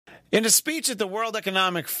In a speech at the World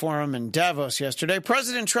Economic Forum in Davos yesterday,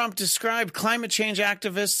 President Trump described climate change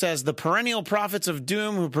activists as the perennial prophets of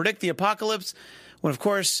doom who predict the apocalypse, when, of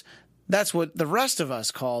course, that's what the rest of us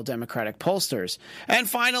call Democratic pollsters. And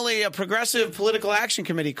finally, a progressive political action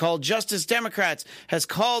committee called Justice Democrats has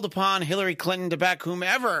called upon Hillary Clinton to back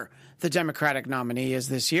whomever the Democratic nominee is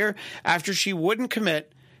this year after she wouldn't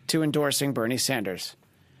commit to endorsing Bernie Sanders.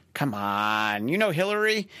 Come on. You know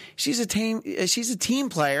Hillary, she's a team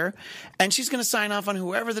player, and she's going to sign off on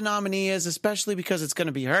whoever the nominee is, especially because it's going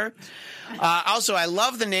to be her. Also, I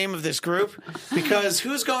love the name of this group because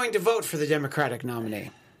who's going to vote for the Democratic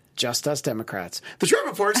nominee? Just us Democrats. The Trump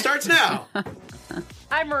Report starts now.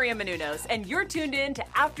 I'm Maria Menounos, and you're tuned in to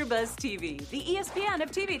AfterBuzz TV, the ESPN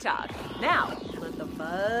of TV talk. Now, let the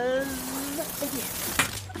buzz begin.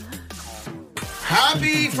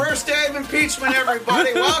 Happy first day of impeachment,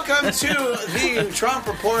 everybody. Welcome to the Trump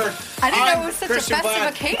Report. I didn't know it was such Christian a festive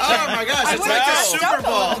Black. occasion. Oh, my gosh. I It's would like have the dressed Super up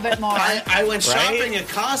Bowl. a little bit more. I went shopping at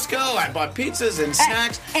Costco. I bought pizzas and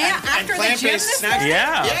snacks. And after the plant-based gym this snacks. morning?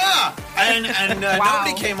 Yeah. And Wow.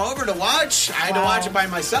 nobody came over to watch. I had to watch it by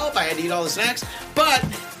myself. I had to eat all the snacks. But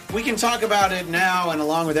we can talk about it now, and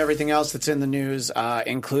along with everything else that's in the news,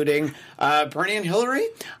 including Bernie and Hillary.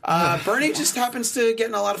 Bernie just happens to get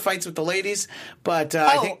in a lot of fights with the ladies, but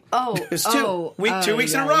I think it's 2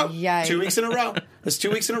 weeks in a row. 2 weeks in a row. It's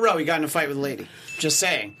 2 weeks in a row he got in a fight with a lady. Just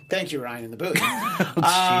saying. Thank you, Ryan, in the booth.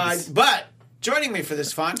 But joining me for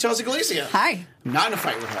this fun, Chelsea Galicia. Hi. I'm not in a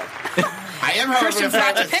fight with her. I am, however, in a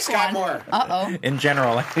fight with Scott Moore. Uh-oh. In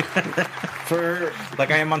general. For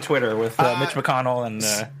like I am on Twitter with Mitch McConnell and...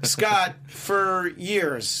 Scott, for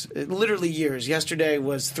years, literally years, yesterday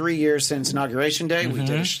was 3 years since Inauguration Day. We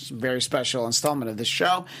did a very special installment of this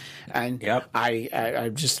show. And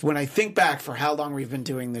I just, when I think back for how long we've been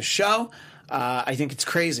doing this show, I think it's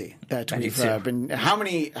crazy that we've been how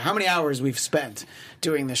many hours we've spent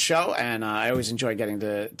doing this show, and I always enjoy getting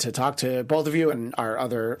to talk to both of you and our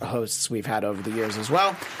other hosts we've had over the years as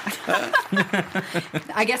well.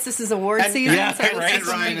 I guess this is award season. And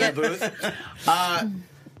Ryan in the booth.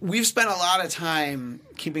 We've spent a lot of time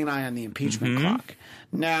keeping an eye on the impeachment clock.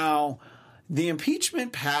 Now, the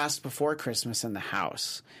impeachment passed before Christmas in the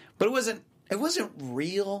House, but it wasn't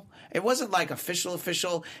real. It wasn't like official.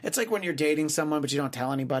 It's like when you're dating someone but you don't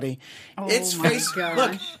tell anybody. God.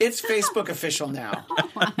 Look, it's Facebook official now.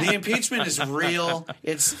 The impeachment is real.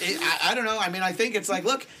 I don't know. I mean, I think it's like,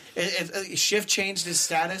 look, Schiff changed his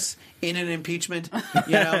status in an impeachment,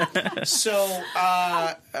 you know. So,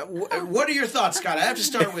 what are your thoughts, Scott? I have to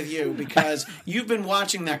start with you because you've been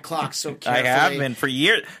watching that clock so carefully. I have been for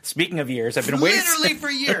years. Speaking of years, I've been literally for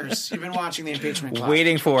years. You've been watching the impeachment clock,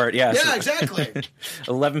 waiting for it. Yes. Yeah, exactly.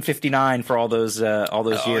 11:59 for all those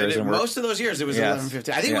years. And most of those years, it was 11:50.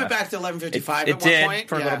 I think it went back to 11:55 at one point. It did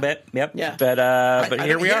for a little bit. Yep. Yeah. But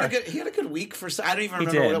here we are. He had a good week for. I don't even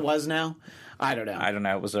remember what it was now. I don't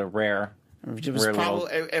know. It was a rare. It was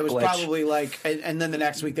probably like, and then the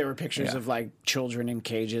next week there were pictures of like children in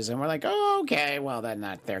cages, and we're like, oh, okay, well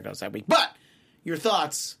then there goes that week. But your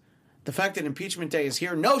thoughts? The fact that impeachment day is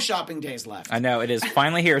here, no shopping days left. I know, it is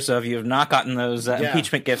finally here, so if you have not gotten those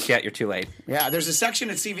impeachment gifts yet, you're too late. Yeah, there's a section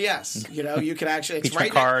at CVS. You know, you can actually... It's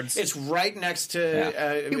cards. It's right next to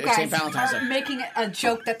you St. guys Valentine's Day. are making a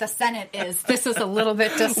joke that the Senate is. This is a little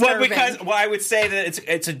bit disturbing. I would say that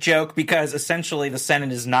it's a joke because essentially the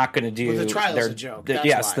Senate is not going to do... Well, the trial is a joke.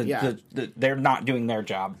 They're not doing their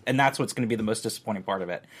job, and that's what's going to be the most disappointing part of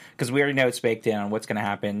it. Because we already know it's baked in on what's going to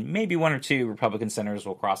happen. Maybe one or two Republican senators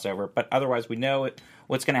will cross over, but otherwise we know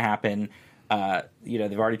what's going to happen.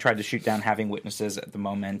 They've already tried to shoot down having witnesses at the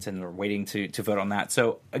moment, and they're waiting to vote on that.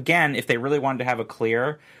 So, again, if they really wanted to have a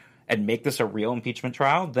clear and make this a real impeachment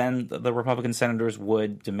trial, then the Republican senators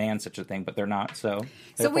would demand such a thing, but they're not. So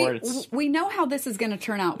we know how this is going to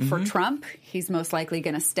turn out for Trump. He's most likely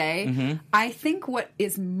going to stay. I think what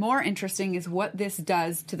is more interesting is what this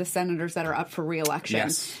does to the senators that are up for re-election.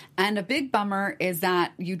 Yes. And a big bummer is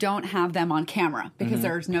that you don't have them on camera because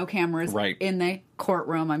there's no cameras in the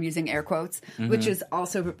courtroom. I'm using air quotes, which is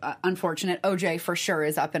also unfortunate. OJ for sure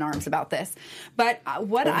is up in arms about this. But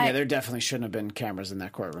there definitely shouldn't have been cameras in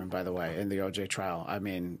that courtroom, by the way, in the OJ trial. I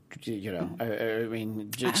mean,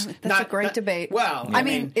 that's a great debate. Well, I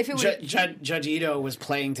mean, if it was Judge Ito was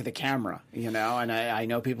playing to the camera, and I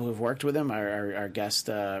know people who've worked with him. Our guest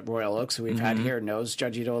Royal Oaks, who we've had here, knows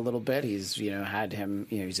Judge Ito a little bit. He's had him.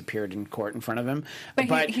 He's appeared in court in front of him.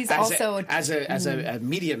 But he's also as a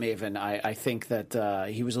media maven. I think that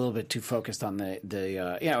he was a little bit too focused on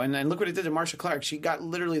and look what it did to Marsha Clark. She got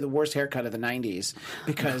literally the worst haircut of the 90s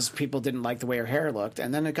because people didn't like the way her hair looked,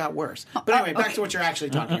 and then it got worse. But anyway, back to what you're actually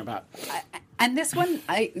talking about. And this one,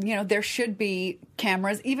 there should be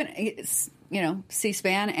cameras, even,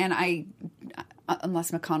 C-SPAN, and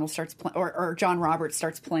unless McConnell starts or John Roberts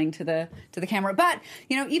starts playing to the camera. But,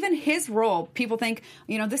 even his role, people think,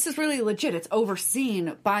 this is really legit. It's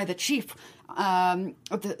overseen by the chief of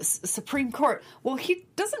the Supreme Court. Well, he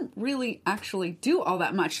doesn't really actually do all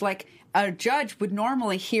that much. Like, a judge would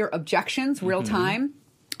normally hear objections real time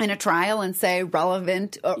in a trial and say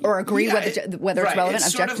relevant or agree whether it's relevant.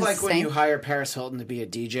 It's sort of like when you hire Paris Hilton to be a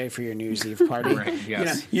DJ for your New Year's Eve party.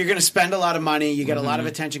 Yes. You're going to spend a lot of money. You get a lot of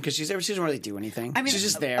attention because she doesn't really do anything. I mean, she's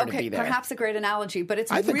just there to be there. Perhaps a great analogy, but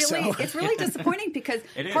it's really disappointing because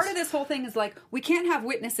part of this whole thing is like, we can't have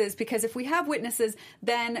witnesses because if we have witnesses,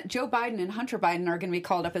 then Joe Biden and Hunter Biden are going to be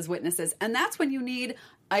called up as witnesses. And that's when you need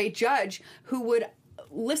a judge who would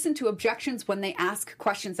listen to objections when they ask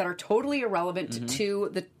questions that are totally irrelevant to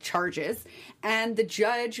the charges. And the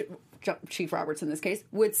judge, Chief Roberts in this case,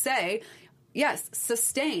 would say, yes,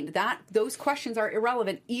 sustained. Those questions are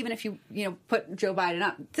irrelevant, even if you put Joe Biden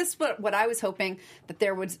up. This is what I was hoping that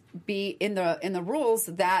there would be in the rules,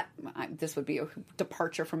 that this would be a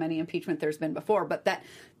departure from any impeachment there's been before, but that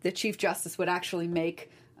the Chief Justice would actually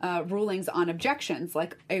make rulings on objections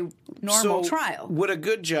like a normal trial. Would a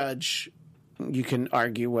good judge... You can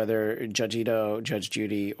argue whether Judge Ito, Judge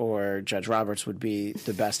Judy, or Judge Roberts would be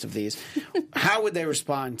the best of these. How would they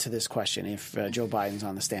respond to this question if Joe Biden's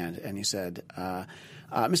on the stand and he said,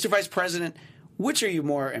 Mr. Vice President, which are you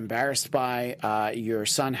more embarrassed by, your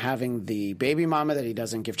son having the baby mama that he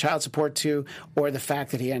doesn't give child support to, or the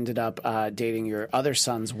fact that he ended up dating your other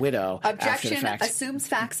son's widow Objection after the fact? Assumes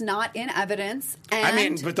facts not in evidence. And I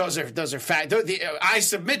mean, but those are facts. I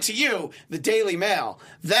submit to you the Daily Mail.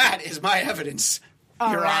 That is my evidence.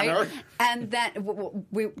 Your Honor. And that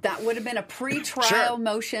would have been a pre-trial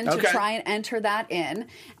motion to try and enter that in.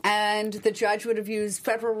 And the judge would have used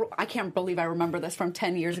federal, I can't believe I remember this from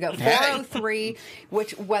 10 years ago, 403,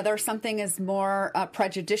 which whether something is more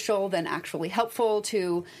prejudicial than actually helpful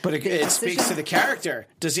to But it speaks to the character.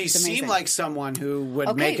 Does he seem like someone who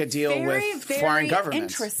would make a deal with foreign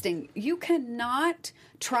governments? Interesting. You cannot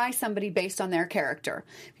try somebody based on their character,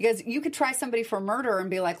 because you could try somebody for murder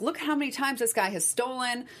and be like, look how many times this guy has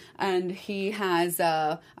stolen, and he has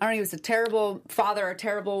he was a terrible father, a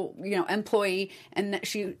terrible employee, and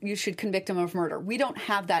you should convict him of murder. We don't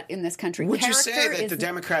have that in this country. Would you say that the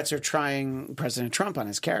Democrats are trying President Trump on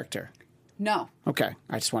his character? No. Okay,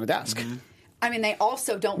 I just wanted to ask. I mean, they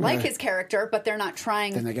also don't like his character, but they're not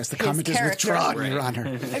trying. Then I guess the comment is withdrawn, Your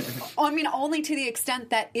Honor. I mean, only to the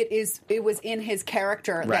extent that it was in his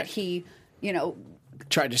character that he,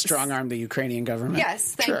 tried to strong arm the Ukrainian government.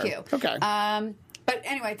 Yes, thank you. Okay. But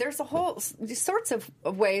anyway, there's these sorts of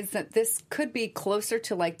ways that this could be closer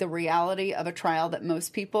to like the reality of a trial that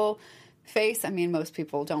most people face. I mean, most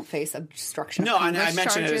people don't face obstruction. No, of and Congress I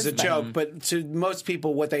mentioned charges, it as a joke, but to most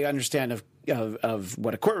people, what they understand of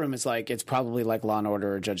what a courtroom is like, it's probably like Law and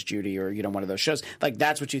Order or Judge Judy or one of those shows. Like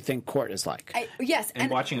that's what you think court is like. Yes, and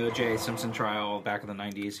watching the O.J. Simpson trial back in the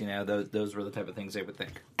 90s, those were the type of things they would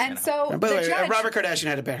think. And so, and by the way, Robert Kardashian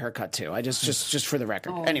had a bad haircut too. I just for the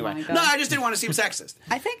record. Anyway, no, I just didn't want to seem sexist.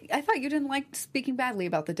 I thought you didn't like speaking badly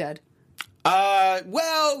about the dead.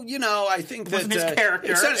 Well, I think that his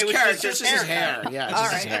character. It's not his character. It's just his hair. Yeah, it's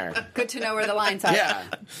just his hair. Good to know where the lines are.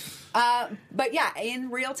 Yeah. But yeah, in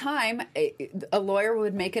real time, a lawyer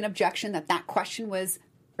would make an objection that question was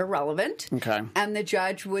irrelevant. Okay. And the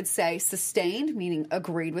judge would say sustained, meaning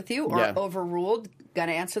agreed with you, or overruled, got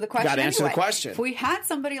to answer the question. Got to answer the question. If we had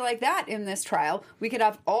somebody like that in this trial, we could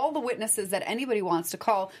have all the witnesses that anybody wants to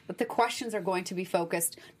call, but the questions are going to be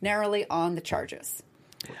focused narrowly on the charges.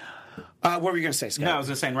 What were you going to say, Scott? No, I was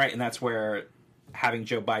just saying, right, and that's where having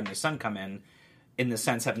Joe Biden and his son come in the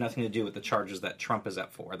sense, have nothing to do with the charges that Trump is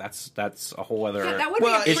up for. That's a whole other issue. That would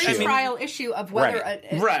be a pre-trial issue of whether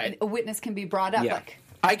a witness can be brought up. Yeah.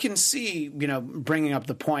 I can see, bringing up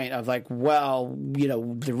the point of like, well,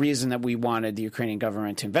 the reason that we wanted the Ukrainian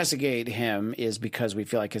government to investigate him is because we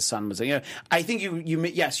feel like his son was, I think you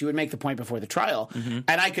would make the point before the trial. Mm-hmm.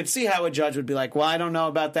 And I could see how a judge would be like, well, I don't know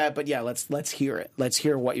about that, but yeah, let's hear it. Let's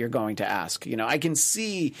hear what you're going to ask. I can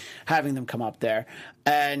see having them come up there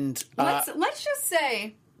and let's just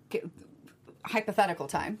say, hypothetical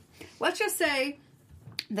time. Let's just say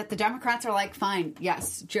that the Democrats are like, fine,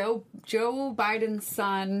 yes, Joe Biden's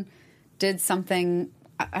son did something.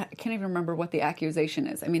 I can't even remember what the accusation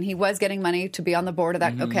is. I mean, he was getting money to be on the board of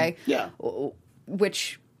that. Mm-hmm. Okay, yeah,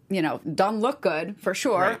 which doesn't look good for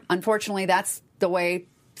sure. Right. Unfortunately, that's the way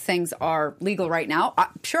things are legal right now.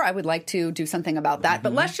 Sure, I would like to do something about that,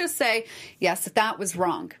 but let's just say, yes, that was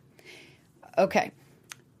wrong. Okay.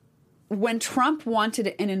 when Trump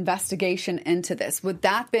wanted an investigation into this, would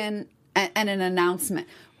that been and an announcement?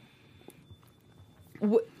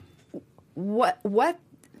 What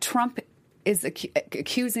Trump is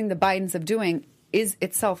accusing the Bidens of doing is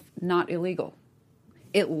itself not illegal.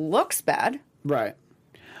 It looks bad, right?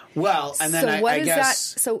 Well, and then so what I is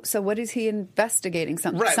guess that? So what is he investigating?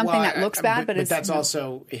 Something right, that looks bad, but that's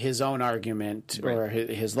also his own argument or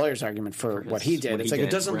his lawyer's argument for what he did. It's like it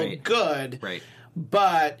doesn't look good, right?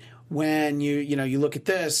 But when you look at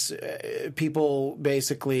this, people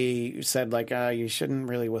basically said like you shouldn't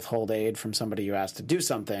really withhold aid from somebody you asked to do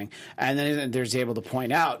something, and then there's able to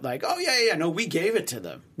point out like, oh yeah, no, we gave it to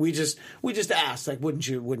them. We just asked like, wouldn't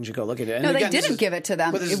you go look at it? And no, again, they didn't give it to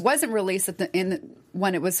them. It wasn't released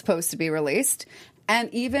when it was supposed to be released.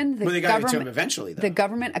 And even the they got it to him eventually, though. The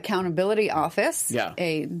Government Accountability Office, yeah.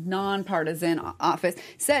 a nonpartisan office,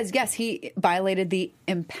 says, yes, he violated the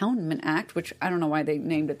Impoundment Act, which I don't know why they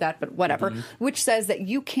named it that, but whatever, which says that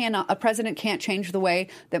a president can't change the way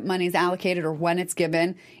that money is allocated or when it's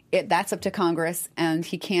given. That's up to Congress, and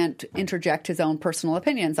he can't interject his own personal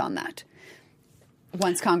opinions on that.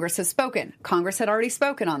 Once Congress has spoken. Congress had already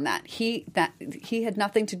spoken on that. He had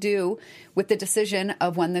nothing to do with the decision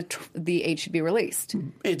of when the aid should be released.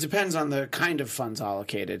 It depends on the kind of funds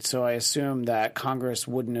allocated. So I assume that Congress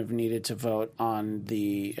wouldn't have needed to vote on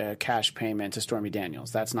the cash payment to Stormy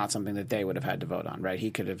Daniels. That's not something that they would have had to vote on, right?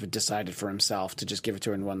 He could have decided for himself to just give it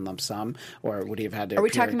to her in one lump sum, or would he have had to? Are we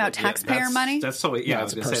talking about taxpayer money? That's so. Yeah,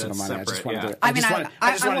 it's personal money. Separate, I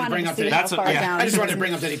just wanted to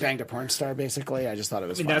bring up that he banged a porn star. Basically, I just thought it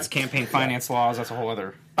was. That's campaign finance laws. That's a whole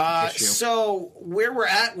other issue. So where we're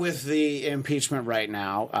at with the impeachment right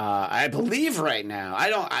now, I believe right now,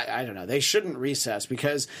 I don't know. They shouldn't recess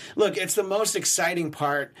because look, it's the most exciting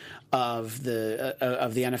part of the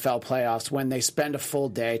NFL playoffs when they spend a full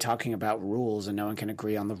day talking about rules and no one can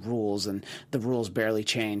agree on the rules and the rules barely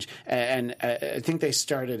change. And I think they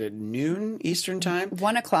started at noon Eastern time.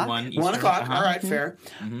 1 o'clock. 1 o'clock. All right, fair.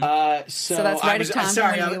 So that's right at time.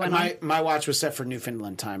 Sorry, my watch was set for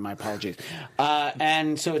Newfoundland time. My apologies.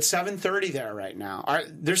 And so it's 7:30 there right now.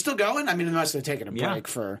 They're still going? I mean, they must have taken a break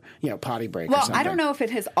for potty break. Well, or something. I don't know if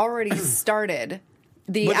it has already started.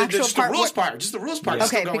 Just the rules part is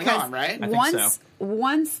still going on, right?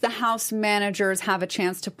 Once the House managers have a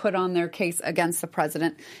chance to put on their case against the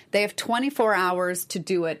president, they have 24 hours to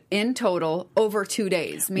do it in total over 2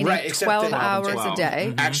 days, meaning 12 hours a day.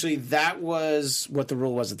 Mm-hmm. Actually, that was what the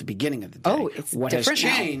rule was at the beginning of the day. Oh, it's what different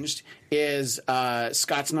has changed is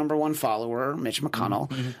Scott's number one follower, Mitch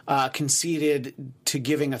McConnell, conceded to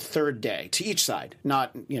giving a third day to each side.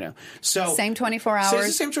 Not, so same 24 hours, so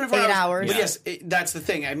same 24 8 hours. But yes, that's the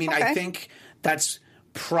thing. I mean, I think that's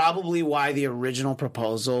probably why the original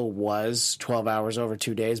proposal was 12 hours over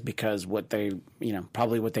 2 days, because what they,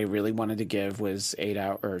 probably what they really wanted to give was 8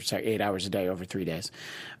 hours a day over 3 days,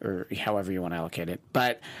 or however you want to allocate it.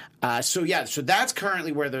 But so that's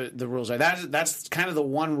currently where the rules are. That's kind of the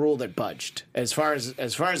one rule that budged as far as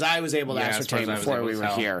I was able to ascertain before we were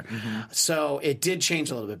here. Mm-hmm. So it did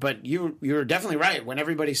change a little bit. But you were definitely right when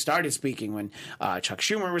everybody started speaking. When Chuck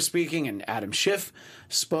Schumer was speaking and Adam Schiff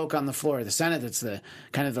spoke on the floor of the Senate, that's the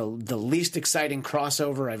kind of the least exciting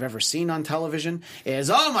crossover I've ever seen on television. Is,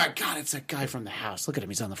 oh my God, it's that guy from the House. Look at him,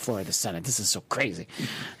 he's on the floor of the Senate. This is so crazy.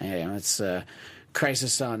 It's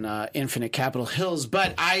crisis on Infinite Capitol Hills,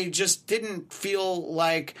 but I just didn't feel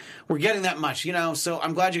like we're getting that much, so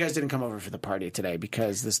I'm glad you guys didn't come over for the party today,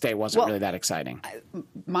 because this day wasn't really that exciting.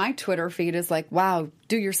 My Twitter feed is like, wow,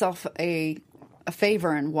 do yourself a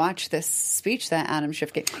favor and watch this speech that Adam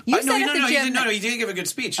Schiff gave. You didn't give a good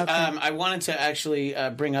speech. Okay. I wanted to actually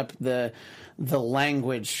bring up the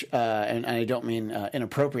language, and I don't mean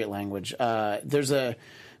inappropriate language.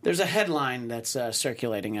 There's a headline that's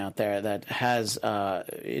circulating out there that has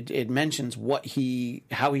it mentions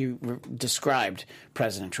how he described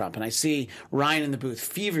President Trump, and I see Ryan in the booth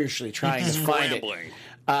feverishly trying to find it.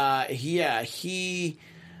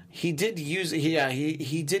 He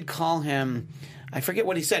did call him. I forget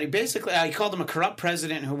what he said. He called him a corrupt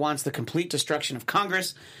president who wants the complete destruction of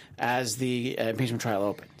Congress as the impeachment trial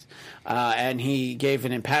opens, and he gave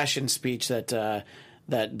an impassioned speech that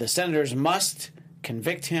the senators must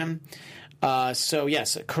convict him. So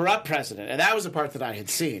yes, a corrupt president, and that was the part that I had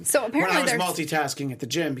seen. So apparently, when I was multitasking at the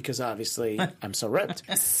gym, because obviously I'm so ripped.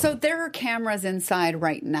 So there are cameras inside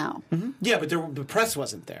right now. Mm-hmm. Yeah, but the press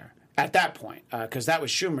wasn't there at that point, because that was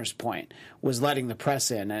Schumer's point, was letting the press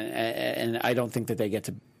in, and I don't think that they get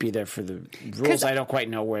to be there for the rules. I don't quite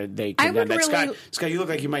know where they can end that. Scott, you look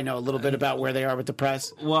like you might know a little bit about where they are with the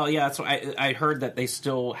press. Well, yeah, that's what I heard that they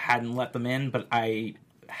still hadn't let them in, but I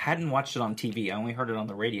hadn't watched it on TV. I only heard it on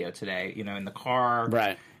the radio today, in the car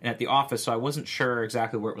right. and at the office, so I wasn't sure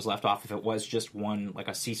exactly where it was left off, if it was just one, like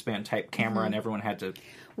a C-SPAN type camera and everyone had to...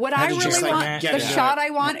 What I really want, the shot I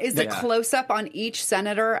want is a close-up on each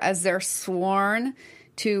senator as they're sworn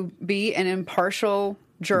to be an impartial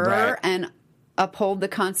juror and uphold the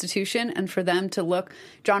Constitution, and for them to look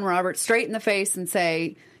John Roberts straight in the face and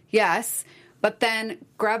say, yes, but then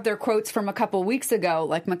grab their quotes from a couple weeks ago,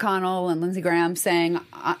 like McConnell and Lindsey Graham saying,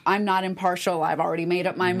 I'm not impartial, I've already made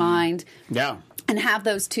up my mind. Yeah. And have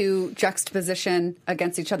those two juxtaposition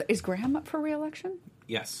against each other. Is Graham up for re-election?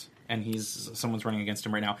 Yes. And someone's running against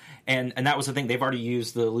him right now. And that was the thing. They've already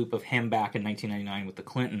used the loop of him back in 1999 with the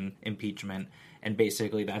Clinton impeachment. And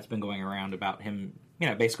basically that's been going around about him,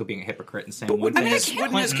 basically being a hypocrite and saying wouldn't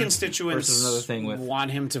his constituents another thing with, want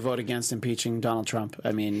him to vote against impeaching Donald Trump?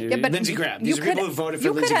 I mean, but Lindsey Graham. These are people who voted for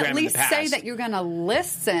Lindsey Graham in the past. You could at least say that you're going to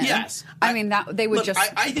listen. Yes. I mean, that they would look,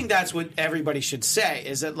 I think that's what everybody should say,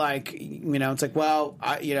 is that, like, it's like, well,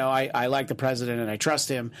 I like the president and I trust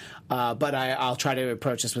him, but I'll try to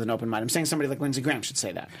approach this with an open mind. I'm saying somebody like Lindsey Graham should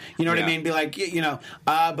say that. You know what I mean? Be like,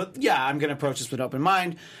 but yeah, I'm going to approach this with an open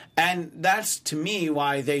mind. And that's, to me,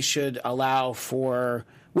 why they should allow for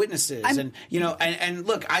witnesses. And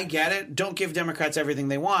look, I get it. Don't give Democrats everything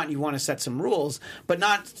they want. You want to set some rules, but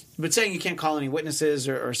saying you can't call any witnesses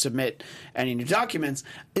or submit any new documents,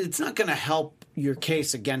 it's not going to help your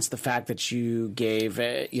case against the fact that you gave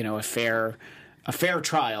a fair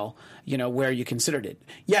trial, where you considered it.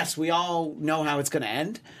 Yes, we all know how it's going to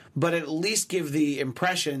end, but at least give the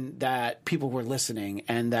impression that people were listening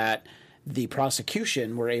and that the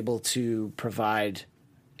prosecution were able to provide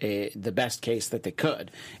the best case that they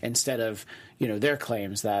could, instead of their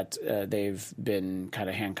claims that they've been kind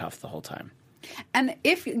of handcuffed the whole time. And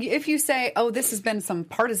if you say, oh, this has been some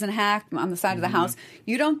partisan hack on the side of the House,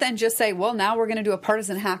 you don't then just say, well, now we're going to do a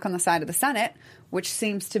partisan hack on the side of the Senate, which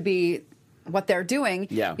seems to be what they're doing.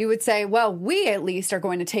 Yeah. You would say, well, we at least are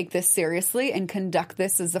going to take this seriously and conduct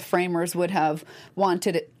this as the framers would have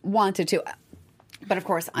wanted to. But of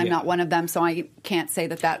course, I'm not one of them, so I can't say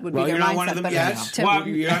that would be their mindset. You're not one of them yet.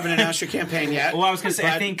 You haven't announced your campaign yet. Well, I was going to say,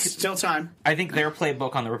 I think still time. I think their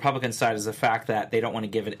playbook on the Republican side is the fact that they don't want to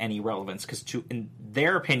give it any relevance, because in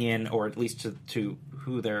their opinion, or at least to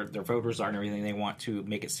who their voters are and everything, they want to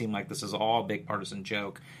make it seem like this is all a big partisan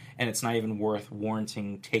joke, and it's not even worth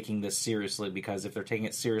warranting taking this seriously, because if they're taking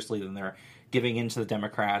it seriously, then they're giving in to the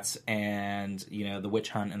Democrats and the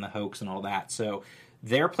witch hunt and the hoax and all that. So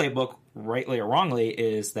their playbook, rightly or wrongly,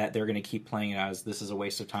 is that they're going to keep playing it as, this is a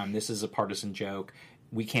waste of time, this is a partisan joke,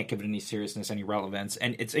 we can't give it any seriousness, any relevance.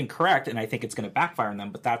 And it's incorrect, and I think it's going to backfire on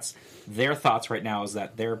them, but that's their thoughts right now, is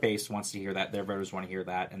that their base wants to hear that, their voters want to hear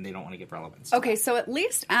that, and they don't want to give relevance. Okay, so at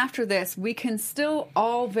least after this, we can still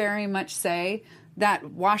all very much say that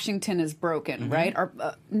Washington is broken, right? Or,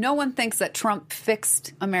 no one thinks that Trump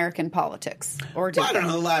fixed American politics, or did I don't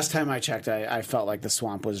know. The last time I checked, I felt like the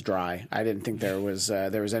swamp was dry. I didn't think there was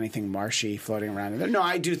anything marshy floating around in there. No,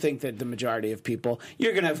 I do think that the majority of people,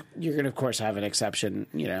 you're gonna of course have an exception,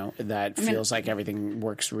 that feels like everything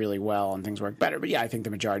works really well and things work better. But yeah, I think the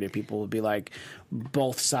majority of people would be like,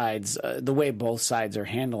 both sides, the way both sides are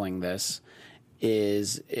handling this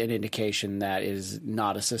is an indication that is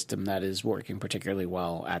not a system that is working particularly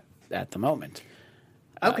well at the moment.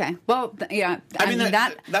 Okay. Well, yeah. I mean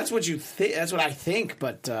that's what you think. That's what I think.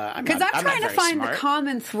 But because I'm trying to find the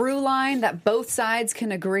common through line that both sides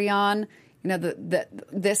can agree on.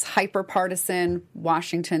 This hyper partisan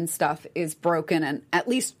Washington stuff is broken, and at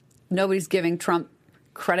least nobody's giving Trump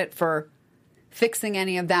credit for fixing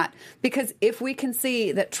any of that. Because if we can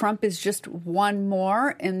see that Trump is just one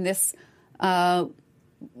more in this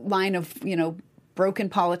line of broken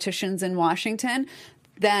politicians in Washington,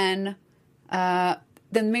 then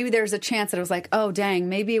maybe there's a chance that it was like, oh dang,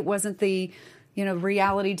 maybe it wasn't the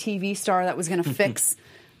reality TV star that was going to fix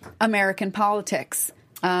American politics.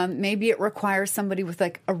 Maybe it requires somebody with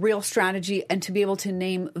like a real strategy and to be able to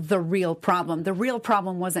name the real problem. The real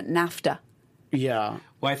problem wasn't NAFTA. Yeah.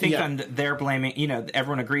 Well, I think they're blaming,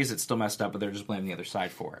 everyone agrees it's still messed up, but they're just blaming the other side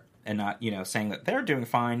for it, and not, saying that they're doing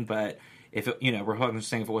fine, but if Republicans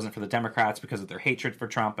saying if it wasn't for the Democrats because of their hatred for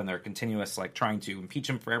Trump and their continuous trying to impeach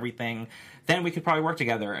him for everything, then we could probably work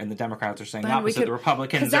together. And the Democrats are saying the opposite. The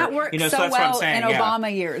Republicans, because that worked so that's well what I'm saying. In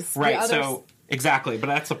Obama years, right? So exactly, but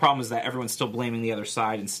that's the problem, is that everyone's still blaming the other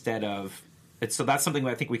side instead of. So that's something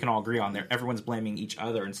that I think we can all agree on. There, everyone's blaming each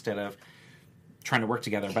other instead of trying to work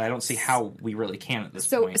together, but I don't see how we really can at this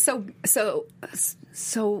point.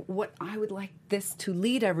 So what I would like this to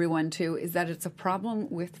lead everyone to is that it's a problem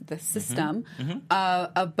with the system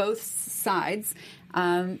of both sides.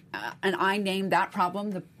 And I name that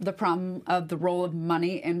problem the problem of the role of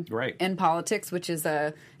money in politics, which is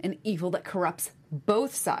an evil that corrupts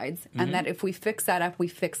both sides, and that if we fix that up, we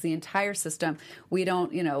fix the entire system. We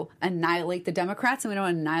don't, annihilate the Democrats and we don't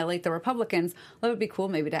annihilate the Republicans. That would be cool,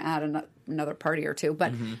 maybe to add another party or two.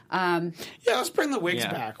 But let's bring the Whigs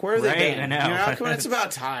back. Where are they been? I know. It's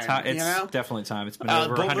about time. It's definitely time. It's been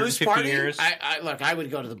over 150 Party? years. I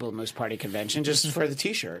would go to the Bull Moose Party convention just for the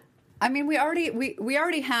T-shirt. I mean, we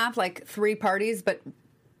already have like 3 parties, but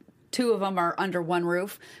 2 of them are under one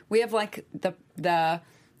roof. We have like the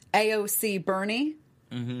AOC Bernie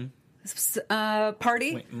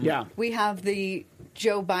party. Yeah. We have the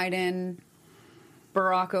Joe Biden,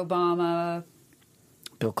 Barack Obama,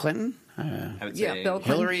 Bill Clinton. I would say Bill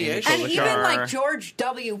Clinton. Hillary-ish. And even like George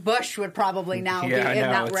W. Bush would probably now be in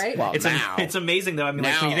that, right? Well, it's amazing though. I mean,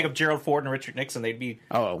 like when you think of Gerald Ford and Richard Nixon, they'd be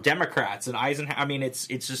Democrats, and Eisenhower. I mean, it's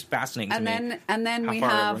just fascinating to me. And then how we far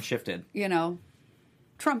have everyone shifted.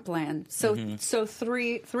 Trump land. So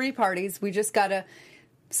three parties. We just got to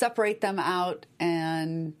separate them out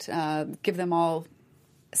and give them all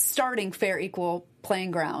starting fair, equal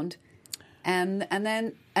playing ground, and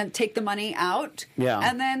take the money out. Yeah.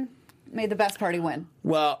 And then may the best party win.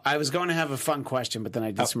 Well, I was going to have a fun question, but then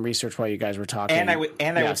I did some research while you guys were talking. And I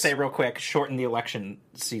would say real quick, shorten the election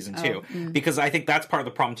season too, because I think that's part of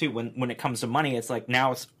the problem too. When it comes to money, it's like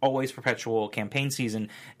now it's always perpetual campaign season,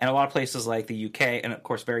 and a lot of places like the UK, and of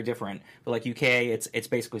course very different, but like UK, it's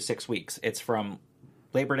basically 6 weeks. It's from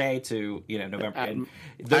Labor Day to November.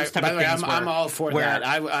 Those type by of the way, things. I'm all for that.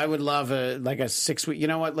 I would love a 6 week. You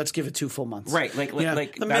know what? Let's give it 2 full months. Right, like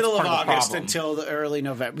the middle of August until the early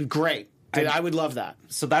November. Great. I would love that.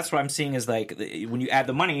 So that's what I'm seeing is like when you add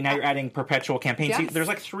the money, now you're adding perpetual campaigns. Yes. There's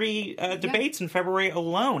like 3 debates in February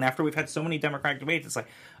alone. After we've had so many Democratic debates, it's like,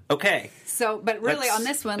 okay. So, but really on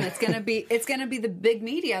this one, it's going to be the big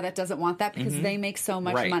media that doesn't want that because they make so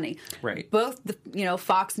much money. Right. Both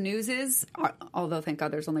Fox News is, although thank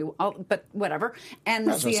God there's only, but whatever, and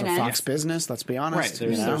the CNN. Fox Business. Let's be honest.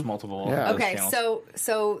 Right. There's multiple. Yeah. Okay. Channels.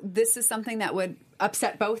 So this is something that would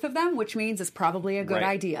upset both of them, which means it's probably a good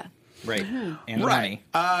idea. Right, and the money.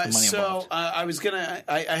 I was gonna.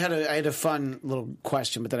 I had a fun little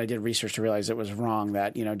question, but then I did research to realize it was wrong.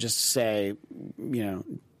 That just say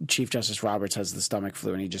Chief Justice Roberts has the stomach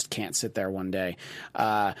flu and he just can't sit there one day.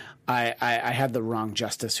 I had the wrong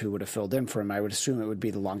justice who would have filled in for him. I would assume it would be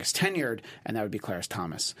the longest tenured, and that would be Clarence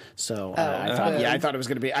Thomas. So I thought it was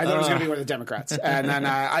going to be. I thought it was going to be one of the Democrats, and then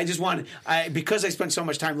I just wanted because I spent so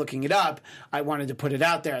much time looking it up. I wanted to put it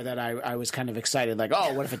out there that I was kind of excited, like,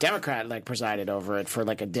 oh, what if a Democrat presided over it for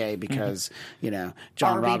like a day because John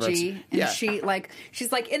RBG, Roberts, and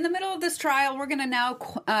she's like in the middle of this trial, we're going to now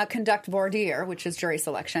conduct voir dire, which is jury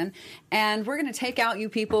selection, and we're going to take out you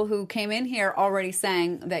people who came in here already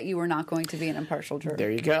saying that you were not going to be an impartial jury.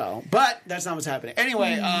 There you go. But that's not what's happening.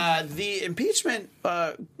 Anyway, the impeachment,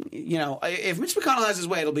 if Mitch McConnell has his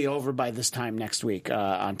way, it'll be over by this time next week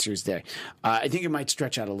on Tuesday. I think it might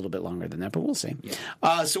stretch out a little bit longer than that, but we'll see.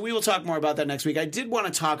 Yeah. So we will talk more about that next week. I did want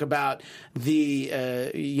to talk about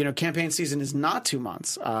the campaign season is not 2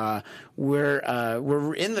 months.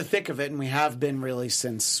 We're in the thick of it, and we have been really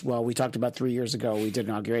since we talked about 3 years ago. We did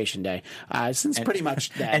Inauguration Day. Pretty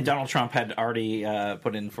much then. And Donald Trump had already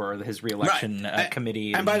put in for his reelection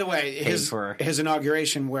committee. And by the way, his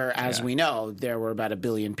inauguration, where as we know there were about 1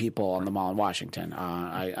 billion people on the Mall in Washington.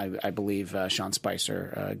 I believe Sean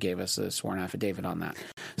Spicer gave us a sworn affidavit on that.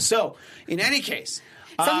 So in any case.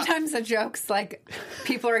 Sometimes the jokes,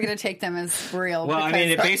 people are going to take them as real. Well, I mean,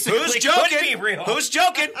 it basically could be real. Who's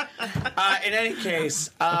joking? In any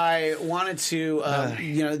case, I wanted to,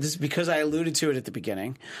 this because I alluded to it at the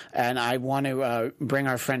beginning, and I want to bring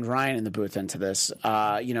our friend Ryan in the booth into this.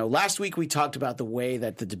 Last week we talked about the way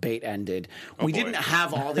that the debate ended. We didn't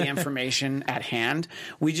have all the information at hand.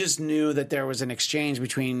 We just knew that there was an exchange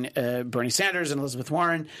between Bernie Sanders and Elizabeth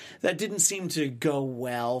Warren that didn't seem to go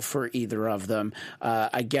well for either of them.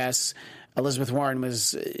 I guess Elizabeth Warren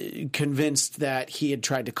was convinced that he had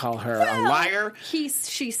tried to call her a liar. She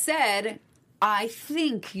said I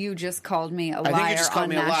think you just called me a liar. I think you just called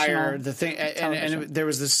me a liar. The thing, and there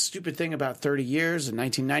was this stupid thing about 30 years and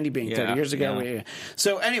 1990 being 30 years ago. Yeah.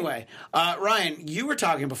 So anyway, Ryan, you were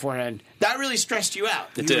talking beforehand. That really stressed you out.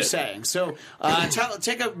 You were saying. So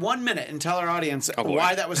take 1 minute and tell our audience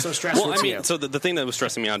why that was so stressful to you. So the thing that was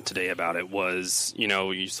stressing me out today about it was,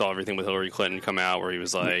 you saw everything with Hillary Clinton come out where he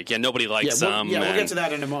was like, nobody likes them. We'll get to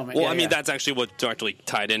that in a moment. Well, that's actually what directly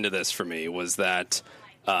tied into this for me was that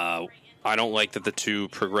I don't like that the two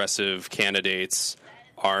progressive candidates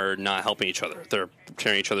are not helping each other. They're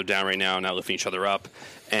tearing each other down right now, not lifting each other up.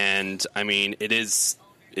 And,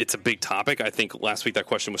 it's a big topic. I think last week that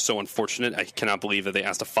question was so unfortunate. I cannot believe that they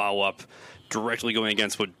asked a follow-up directly going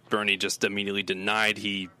against what Bernie just immediately denied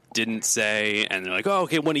he didn't say, and they're like, oh,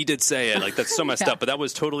 okay, when he did say it, like, that's so messed up. But that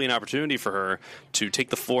was totally an opportunity for her to take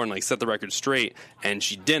the floor and, like, set the record straight, and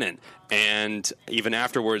she didn't. And even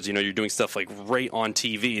afterwards, you're doing stuff, like, right on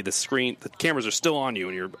TV. The cameras are still on you,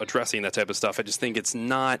 and you're addressing that type of stuff. I just think it's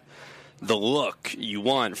not the look you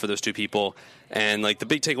want for those two people. And, like, the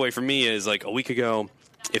big takeaway for me is, like, a week ago,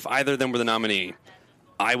 if either of them were the nominee,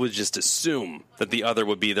 I would just assume that the other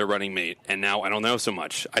would be their running mate, and now I don't know so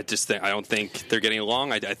much. I don't think they're getting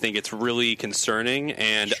along. I think it's really concerning,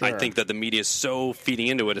 and I think that the media is so feeding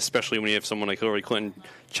into it, especially when you have someone like Hillary Clinton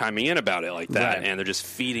chiming in about it like that, and they're just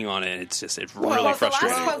feeding on it. It's really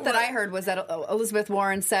frustrating. The last quote that I heard was that Elizabeth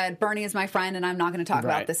Warren said, "Bernie is my friend, and I'm not going to talk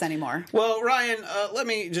about this anymore." Well, Ryan, let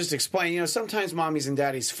me just explain. Sometimes mommies and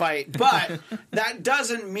daddies fight, but that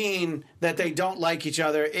doesn't mean that they don't like each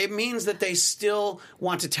other. It means that they still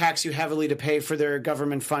want to tax you heavily to pay for their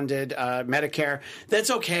government-funded Medicare. That's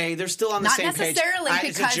okay. They're still on the same page. Not necessarily,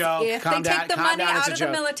 because it's a joke. if they take the money out of the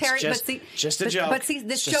military, just a joke. But see,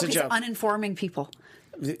 this joke is uninforming people.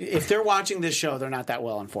 If they're watching this show, they're not that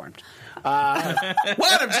well informed. What?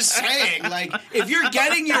 I'm just saying, like, if you're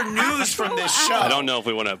getting your news from this show, I don't know if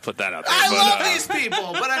we want to put that up there. I love these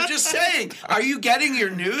people, but I'm just saying, are you getting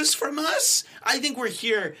your news from us? I think we're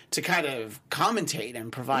here to kind of commentate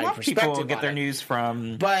and provide perspective. People get their news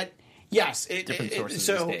from, but yes, different sources.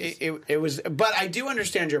 So it was, but I do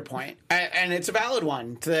understand your point, and it's a valid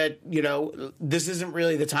one. That this isn't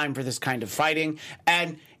really the time for this kind of fighting,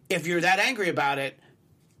 and if you're that angry about it,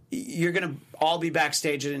 you're going to all be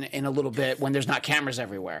backstage in a little bit when there's not cameras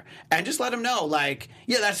everywhere. And just let them know, like,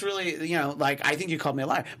 yeah, that's really, like, I think you called me a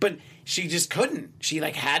liar. But she just couldn't. She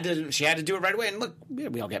had to do it right away. And look,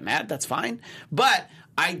 we all get mad. That's fine. But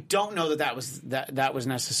I don't know that was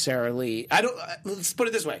necessarily. Let's put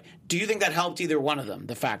it this way. Do you think that helped either one of them?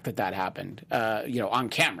 The fact that happened, on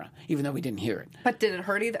camera, even though we didn't hear it. But did it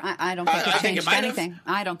hurt either? I don't think it changed anything.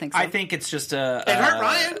 I don't think so. I think it's just it hurt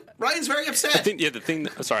Ryan. Ryan's very upset. I think the thing.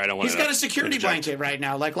 Sorry, I don't want. He's got a security blanket right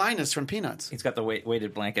now, like Linus from Peanuts. He's got the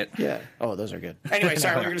weighted blanket. Yeah. Oh, those are good. Anyway,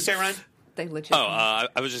 sorry, what were you going to say, Ryan? They legit. I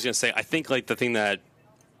was just going to say, I think, like, the thing that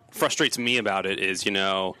frustrates me about it is, it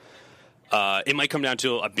might come down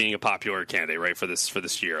to being a popular candidate, right, for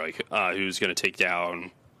this year, like, who's going to take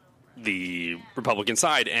down the Republican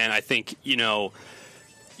side. And I think, you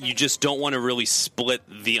just don't want to really split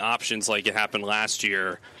the options like it happened last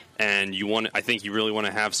year. And I think you really want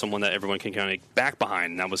to have someone that everyone can kind of back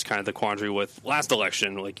behind. And that was kind of the quandary with last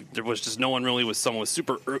election. Like, there was just no one really was someone was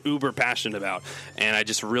super uber passionate about. And I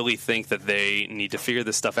just really think that they need to figure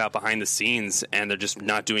this stuff out behind the scenes, and they're just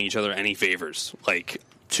not doing each other any favors. Like,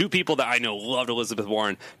 two people that I know loved Elizabeth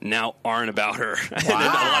Warren now aren't about her. Wow. And then a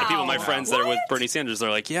lot of people, my friends that are with Bernie Sanders, they're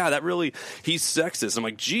like, yeah, he's sexist. I'm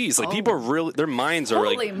like, geez, like, people are really, their minds are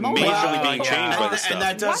majorly being changed by this stuff. And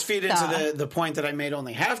that does feed into the point that I made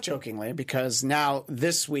only half jokingly, because now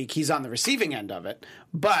this week he's on the receiving end of it.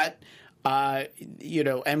 But,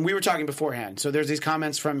 and we were talking beforehand. So there's these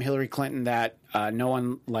comments from Hillary Clinton that no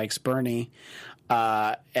one likes Bernie.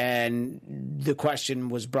 And the question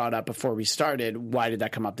was brought up before we started, why did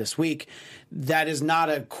that come up this week? That is not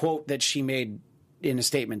a quote that she made in a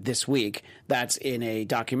statement this week. That's in a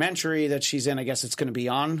documentary that she's in. I guess it's going to be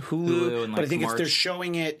on Hulu, but I think they're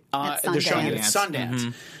showing it. They're showing it at Sundance. Mm-hmm.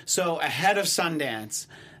 So ahead of Sundance,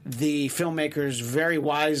 the filmmakers very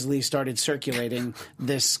wisely started circulating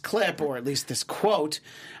this clip, or at least this quote,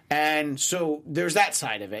 and so there's that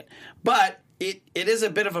side of it. But it is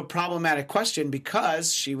a bit of a problematic question,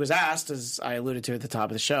 because she was asked, as I alluded to at the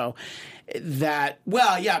top of the show, that,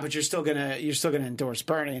 well, yeah, but you're still gonna endorse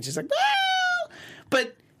Bernie, and she's like, well,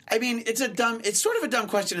 but I mean, it's sort of a dumb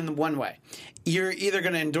question in the one way. You're either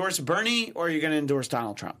going to endorse Bernie or you're going to endorse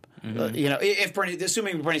Donald Trump. Mm-hmm. If Bernie,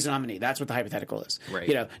 assuming Bernie's a nominee, that's what the hypothetical is.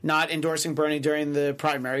 Right. Not endorsing Bernie during the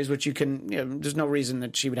primaries, which you can, there's no reason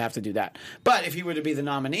that she would have to do that. But if he were to be the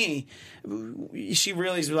nominee, she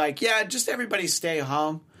really is like, yeah, just everybody stay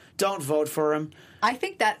home. don't vote for him. I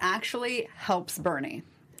think that actually helps Bernie.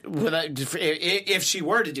 If she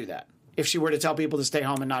were to do that, if she were to tell people to stay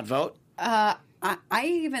home and not vote. I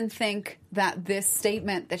even think that this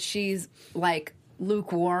statement that she's like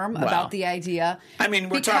lukewarm about the idea. I mean,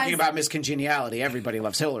 we're talking about miscongeniality. Everybody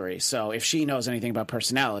loves Hillary. So if she knows anything about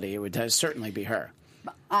personality, it would certainly be her.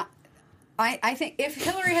 I think if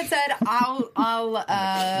Hillary had said,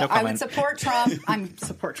 I would support Trump.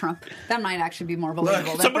 Support Trump. That might actually be more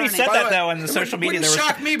believable. Than Somebody Bernie. said that though on the social media. There was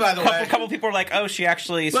shock me, by the way. A couple people were like, "Oh, she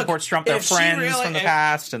actually supports Trump. They're friends from the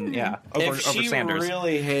past." And over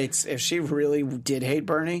Sanders. If she really did hate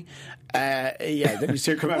Bernie, then you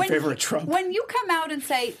should come out in favor of Trump. When you come out and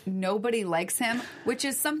say nobody likes him, which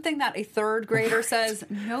is something that a third grader says,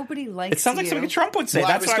 nobody likes. It sounds like something Trump would say. Well,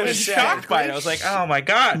 That's why I was shocked by it. I was like, "Oh my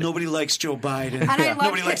god, nobody likes Joe Biden. And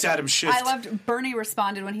Nobody likes Adam Schiff." I loved Bernie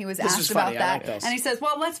responded when he was asked about that, and he says,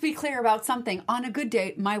 "Well, let's be clear about something. On a good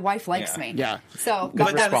day, my wife likes me." Yeah. So,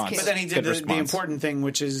 but cute. then he did the important thing,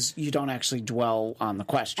 which is you don't actually dwell on the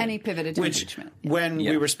question. And he pivoted to impeachment. When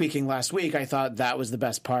we were speaking last week, I thought that was the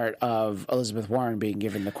best part of Elizabeth Warren being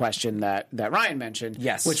given the question that Ryan mentioned,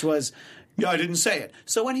 which was, I didn't say it.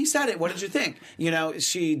 So when he said it, what did you think?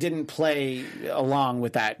 She didn't play along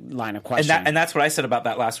with that line of questioning. And that's what I said about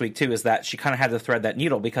that last week, too, is that she kind of had to thread that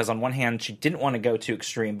needle because on one hand, she didn't want to go too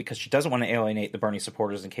extreme because she doesn't want to alienate the Bernie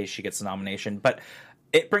supporters in case she gets the nomination. But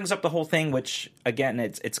it brings up the whole thing, which, again,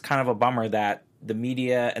 it's kind of a bummer that the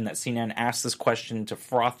media and that CNN asked this question to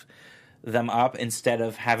froth them up instead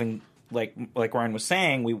of having... Like Ryan was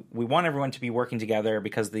saying, we want everyone to be working together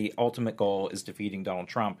because the ultimate goal is defeating Donald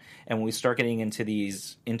Trump. And when we start getting into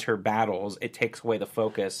these inter-battles, it takes away the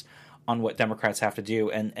focus on what Democrats have to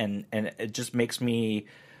do. And it just makes me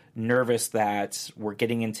nervous that we're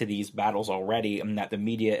getting into these battles already and that the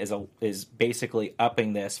media is basically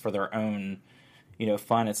upping this for their own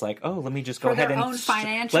fun. It's like, oh, let me just go ahead and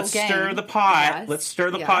let's stir the pot. Yes. Let's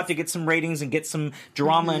stir the pot to get some ratings and get some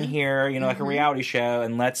drama in here, like a reality show.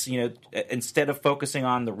 And let's, instead of focusing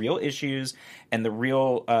on the real issues and the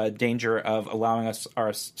real danger of allowing us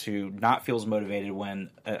to not feel as motivated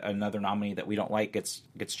when another nominee that we don't like gets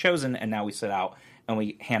chosen, and now we sit out and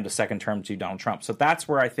we hand a second term to Donald Trump. So that's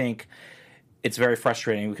where I think it's very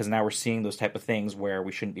frustrating because now we're seeing those type of things where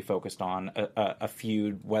we shouldn't be focused on a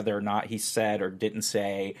feud, whether or not he said or didn't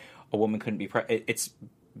say a woman couldn't be it's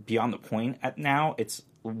beyond the point now. It's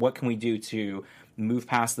what can we do to move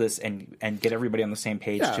past this and get everybody on the same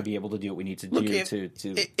page to be able to do what we need to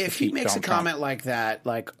do if he makes a comment like that,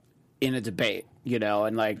 like in a debate,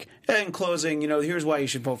 and like in closing, here's why you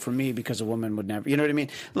should vote for me because a woman would never, you know what I mean?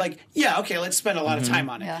 Like, okay, let's spend a lot of time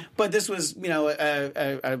on it. Yeah. But this was,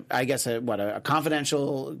 I guess a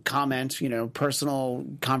confidential comment, personal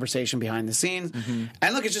conversation behind the scenes. Mm-hmm.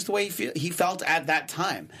 And look, it's just the way he felt at that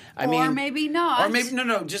time. Maybe not. Or maybe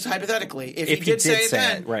no, just hypothetically, if he did say it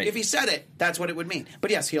then, if he said it, that's what it would mean. But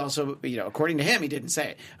yes, he also, according to him, he didn't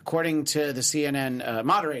say it. According to the CNN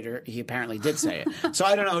moderator, he apparently did say it. So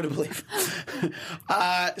I don't know who to believe.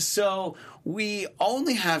 So we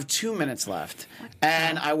only have 2 minutes left,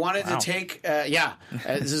 and I wanted to take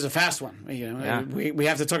this is a fast one. We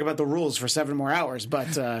have to talk about the rules for 7 more hours,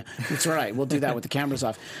 but it's all right. We'll do that with the cameras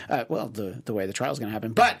off. The way the trial is going to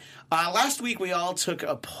happen. But last week we all took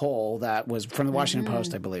a poll that was from the Washington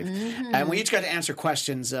Post, I believe, and we each got to answer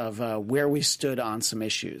questions of where we stood on some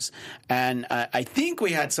issues. And I think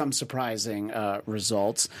we had some surprising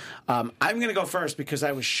results. I'm going to go first because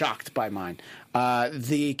I was shocked by mine.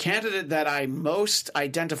 The candidate that I most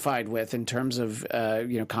identified with in terms of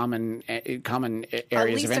common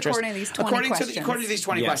areas of interest, according to these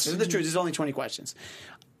 20 questions. The truth is only 20 questions.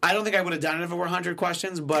 I don't think I would have done it if it were 100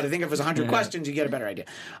 questions, but I think if it was 100 questions, you get a better idea.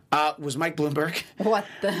 Was Mike Bloomberg. What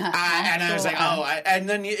the heck? And I was like, and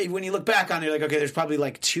then when you look back on it, you're like, okay, there's probably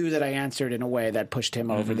like 2 that I answered in a way that pushed him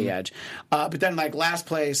over the edge. But then like last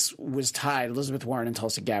place was tied, Elizabeth Warren and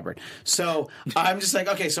Tulsi Gabbard. So I'm just like,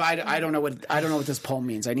 okay, so I don't know what this poll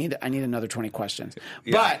means. I need another 20 questions.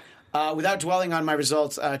 Yeah. But without dwelling on my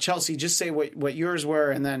results, Chelsea, just say what yours were,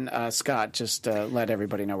 and then Scott, just let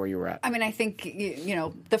everybody know where you were at. I think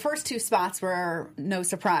the first 2 spots were no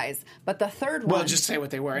surprise, but the third one, well, just say what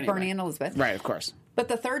they were anyway. Bernie and Elizabeth, right? Of course. But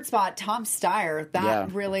the third spot, Tom Steyer,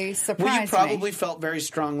 that really surprised me. You probably felt very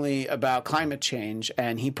strongly about climate change,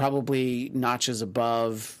 and he probably notches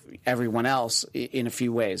above everyone else in a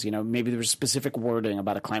few ways. Maybe there was specific wording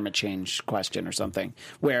about a climate change question or something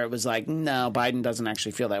where it was like, no, Biden doesn't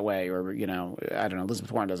actually feel that way, or, I don't know,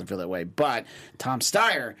 Elizabeth Warren doesn't feel that way. But Tom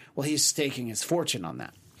Steyer, well, he's staking his fortune on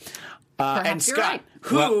that. And Scott,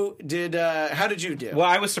 right. how did you do? Well,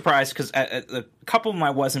 I was surprised because a couple of them I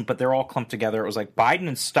wasn't, but they're all clumped together. It was like Biden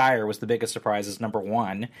and Steyer was the biggest surprise as number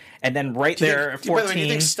one. And then right there, 14. By the way, do you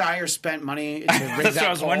think Steyer spent money to rig That's that what I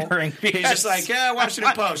was poll? wondering. He's just like,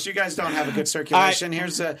 Washington Post, you guys don't have a good circulation.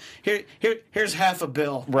 Here's half a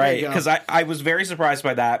bill. Right, because I was very surprised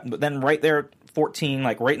by that. But then right there, 14,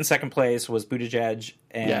 like right in second place was Buttigieg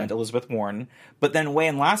and Elizabeth Warren. But then way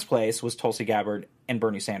in last place was Tulsi Gabbard and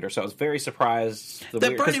Bernie Sanders. So I was very surprised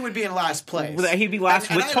that Bernie would be in last place. He'd be last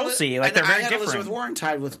with Tulsi. Like they're very different. Elizabeth Warren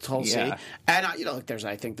tied with Tulsi, and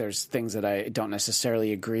I think there's things that I don't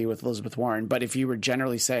necessarily agree with Elizabeth Warren. But if you were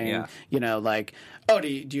generally saying, do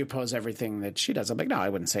you oppose everything that she does? I'm like, no, I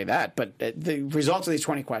wouldn't say that. But the results of these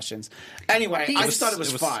 20 questions, anyway, I just thought it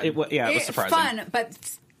was fun. It was surprising. Fun, but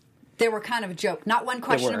they were kind of a joke. Not one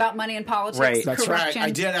question about money and politics. Right. That's right. I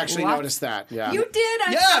did actually notice that. Yeah. You did?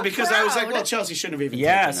 I'm so because proud. I was like, well, Chelsea shouldn't have even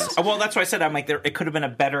taken this. Well, that's why I said I'm like, it could have been a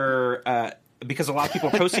better... because a lot of people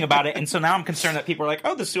are posting about it, and so now I'm concerned that people are like,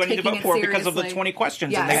 "Oh, this is who I need to vote for because of the 20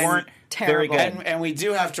 questions," and they weren't very good. And we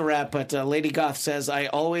do have to wrap, but Lady Goth says, "I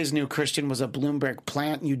always knew Christian was a Bloomberg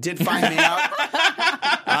plant. You did find me out.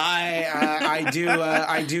 I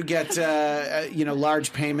do get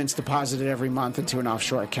large payments deposited every month into an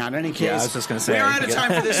offshore account. In any case, I was just going to say we are out of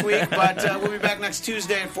time for this week, but we'll be back next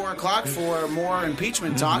Tuesday at 4:00 for more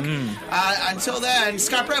impeachment talk. Until then,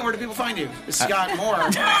 Scott Brown, where do people find you? Scott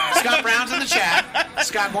Moore. Scott Brown's in the chat.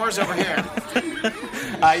 Scott Moore's over here.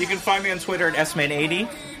 You can find me on Twitter at sman80,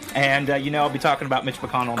 and I'll be talking about Mitch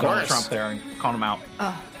McConnell and Donald Trump there and calling them out.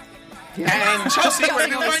 And Chelsea, where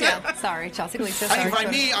do people find you? Sorry, Chelsea Gleason. You can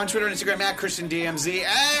find me on Twitter and Instagram at ChristianDMZ.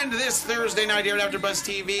 And this Thursday night here at AfterBuzz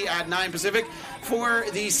TV at 9 Pacific for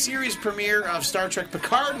the series premiere of Star Trek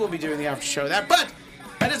Picard. We'll be doing the after show of that. But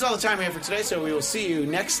that is all the time we have for today, so we will see you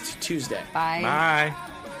next Tuesday. Bye. Bye.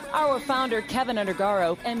 Our founder, Kevin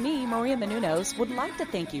Undergaro, and me, Maria Menounos, would like to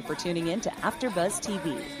thank you for tuning in to AfterBuzz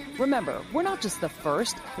TV. Remember, we're not just the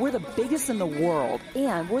first, we're the biggest in the world,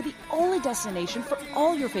 and we're the only destination for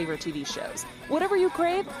all your favorite TV shows. Whatever you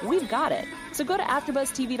crave, we've got it. So go to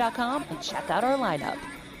AfterBuzzTV.com and check out our lineup.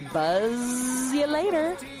 Buzz you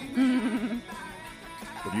later. The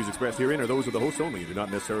views expressed herein are those of the hosts only and do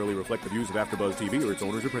not necessarily reflect the views of AfterBuzz TV or its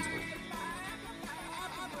owners or principals.